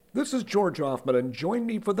This is George Hoffman, and join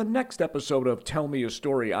me for the next episode of Tell Me a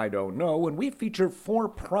Story I Don't Know, when we feature four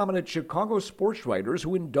prominent Chicago sports writers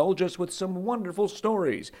who indulge us with some wonderful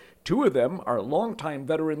stories. Two of them are longtime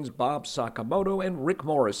veterans Bob Sakamoto and Rick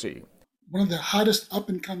Morrissey. One of the hottest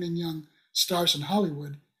up-and-coming young stars in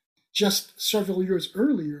Hollywood. Just several years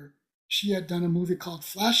earlier, she had done a movie called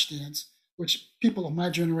Flashdance, which people of my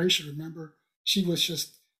generation remember. She was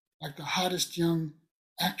just like the hottest young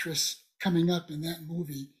actress coming up in that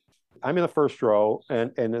movie. I'm in the first row,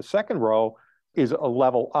 and the second row is a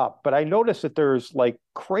level up. But I noticed that there's like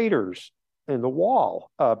craters in the wall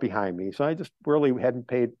behind me. So I just really hadn't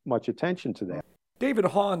paid much attention to that. David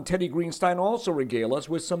Haw and Teddy Greenstein also regale us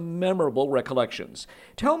with some memorable recollections.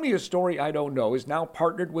 Tell Me a Story I Don't Know is now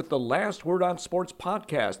partnered with the Last Word on Sports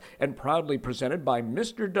podcast and proudly presented by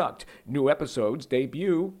Mr. Duct. New episodes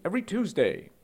debut every Tuesday.